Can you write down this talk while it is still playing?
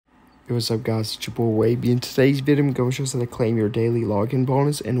Hey, what's up, guys? It's your boy Wavy. In today's video, I'm going to show you how to claim your daily login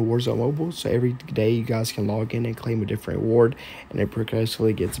bonus in Warzone Mobile. So every day, you guys can log in and claim a different reward, and it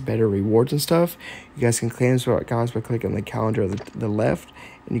progressively gets better rewards and stuff. You guys can claim this, guys, by clicking the calendar on the left,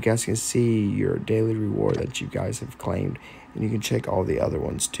 and you guys can see your daily reward that you guys have claimed, and you can check all the other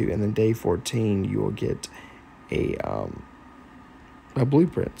ones too. And then day 14, you will get a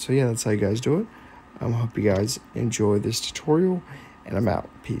blueprint. So yeah, that's how you guys do it. I hope you guys enjoy this tutorial, and I'm out.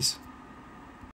 Peace.